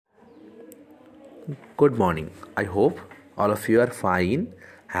Good morning. I hope all of you are fine,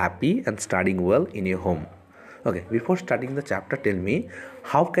 happy, and studying well in your home. Okay, before starting the chapter, tell me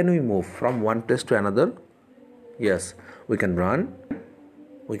how can we move from one place to another? Yes, we can run,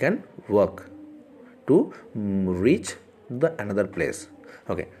 we can walk to reach the another place.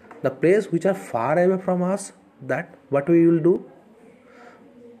 Okay, the place which are far away from us, that what we will do?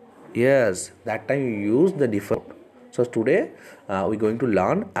 Yes, that time you use the different. So today we're going to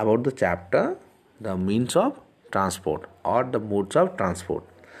learn about the chapter the means of transport or the modes of transport.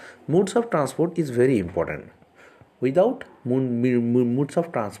 Modes of transport is very important. Without modes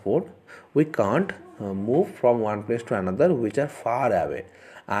of transport, we can't move from one place to another which are far away,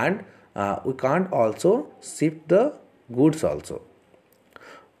 and we can't also ship the goods also.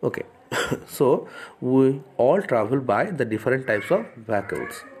 Okay, so we all travel by the different types of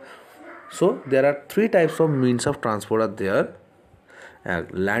vehicles. So there are three types of means of transport are there: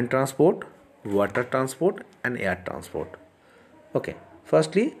 land transport, water transport, and air transport. Okay,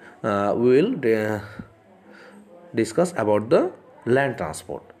 firstly we will discuss about the land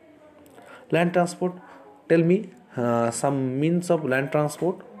transport. Land transport. Tell me some means of land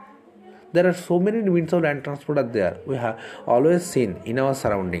transport. There are so many means of land transport are there. We have always seen in our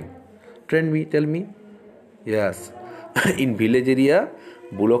surrounding. Tell me. Yes, in village area,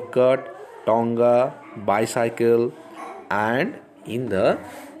 bullock cart, tonga, bicycle, and in the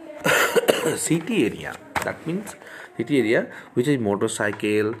city area. That means city area, which is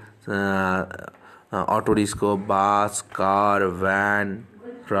motorcycle, auto disco, bus, car, van,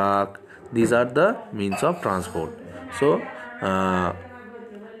 truck. These are the means of transport. So,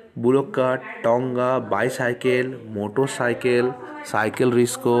 bullock cart, tonga, bicycle, motorcycle, cycle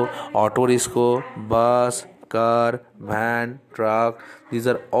risco, auto risco, bus, car, van, truck. These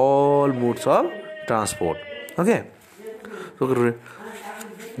are all modes of transport. Okay. So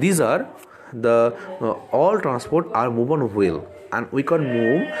these are the all transport are move on wheel, and we can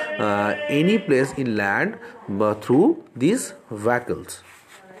move any place in land through these vehicles.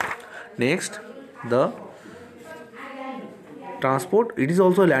 Next, the transport, it is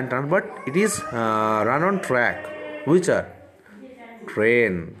also land transport, but it is run on track, which are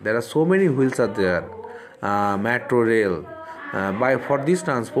train. There are so many wheels are there. Metro rail. By for this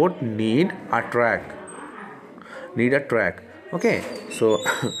transport need a track. Okay, so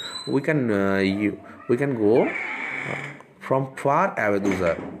we can go from far away. Those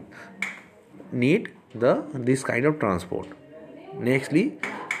are need the this kind of transport. Nextly,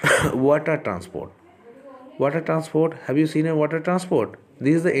 water transport. Water transport. Have you seen a water transport?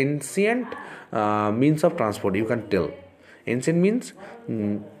 This is the ancient means of transport. You can tell. Ancient means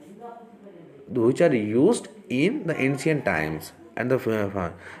which are used in the ancient times, and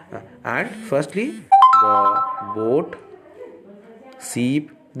and firstly the boat, ship.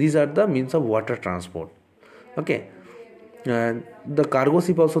 These are the means of water transport. Okay, and the cargo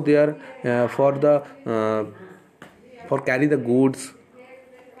ship also there for carry the goods.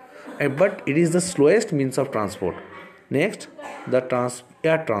 But it is the slowest means of transport. Next, the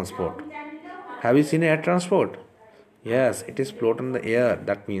air transport. Have you seen air transport? Yes, it is float on the air.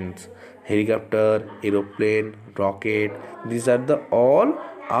 That means helicopter, aeroplane, rocket. These are the all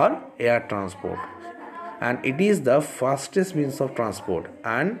are air transport, and it is the fastest means of transport.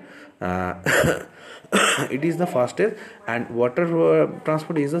 And it is the fastest, and water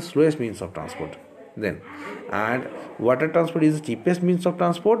transport is the slowest means of transport. Then, and water transport is the cheapest means of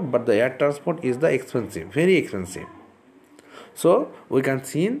transport, but the air transport is the expensive, very expensive. So we can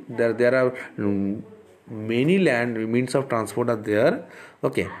see that there are many land means of transport are there.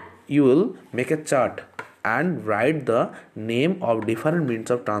 Okay, you will make a chart and write the name of different means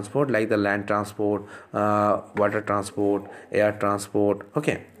of transport, like the land transport, water transport, air transport.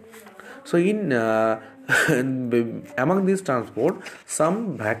 Okay, so in among these transport,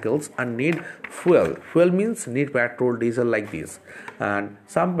 some vehicles are need fuel means need petrol, diesel, like this, and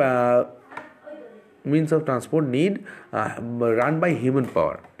some means of transport need run by human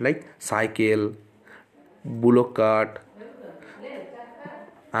power, like cycle, bullock cart,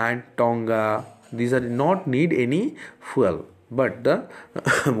 and tonga. These are not need any fuel, but the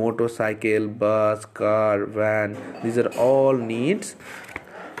motorcycle, bus, car, van, these are all needs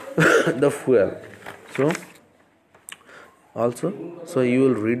the fuel. So so you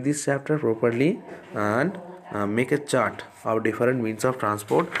will read this chapter properly and make a chart of different means of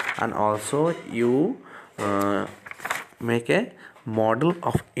transport, and also you make a model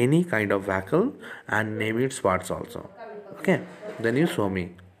of any kind of vehicle and name its parts also. Okay, then you show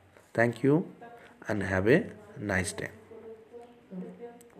me. Thank you and have a nice day.